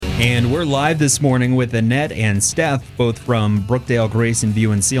And we're live this morning with Annette and Steph, both from Brookdale Grayson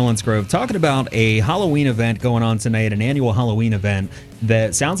View in Selinsgrove, talking about a Halloween event going on tonight, an annual Halloween event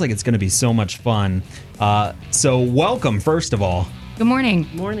that sounds like it's going to be so much fun. So welcome, first of all. Good morning.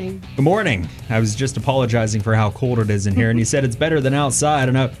 Morning. Good morning. I was just apologizing for how cold it is in here, and you said it's better than outside,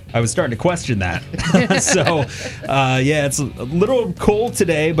 and I was starting to question that. Yeah, it's a little cold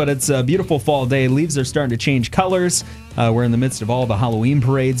today, but it's a beautiful fall day. Leaves are starting to change colors. We're in the midst of all the Halloween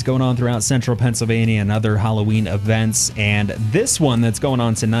parades going on throughout central Pennsylvania and other Halloween events, and this one that's going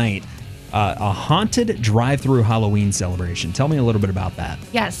on tonight, a haunted drive-through Halloween celebration. Tell me a little bit about that.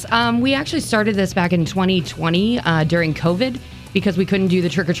 Yes, we actually started this back in 2020 during COVID because we couldn't do the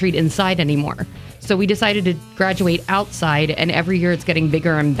trick-or-treat inside anymore. So we decided to graduate outside, and every year it's getting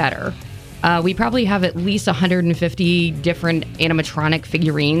bigger and better. We probably have at least 150 different animatronic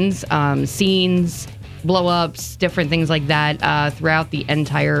figurines, scenes, blow-ups, different things like that throughout the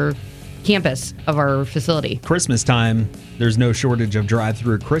entire campus of our facility. Christmas time, there's no shortage of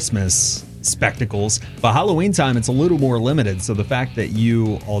drive-through Christmas spectacles, but Halloween time, it's a little more limited. So the fact that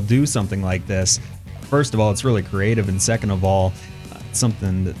you all do something like this, first of all, it's really creative, and second of all, it's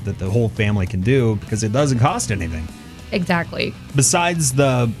something that the whole family can do because it doesn't cost anything. Exactly. Besides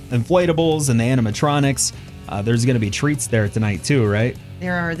the inflatables and the animatronics, there's going to be treats there tonight too, right?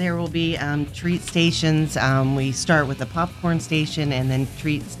 There will be treat stations. We start with the popcorn station and then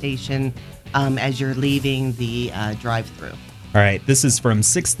treat station as you're leaving the drive-through. All right, this is from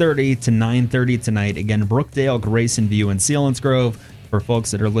 6:30 to 9:30 tonight. Again, Brookdale Grayson View in Selinsgrove. For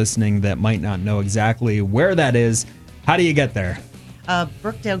folks that are listening that might not know exactly where that is, how do you get there?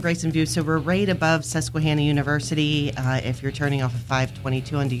 Brookdale Grayson View. So we're right above Susquehanna University. If you're turning off of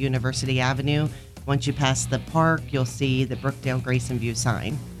 522 onto University Avenue, once you pass the park, you'll see the Brookdale Grayson View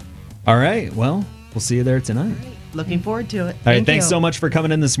sign. All right, well, we'll see you there tonight. Looking forward to it. All right, thanks so much for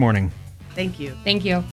coming in this morning. Thank you. Thank you.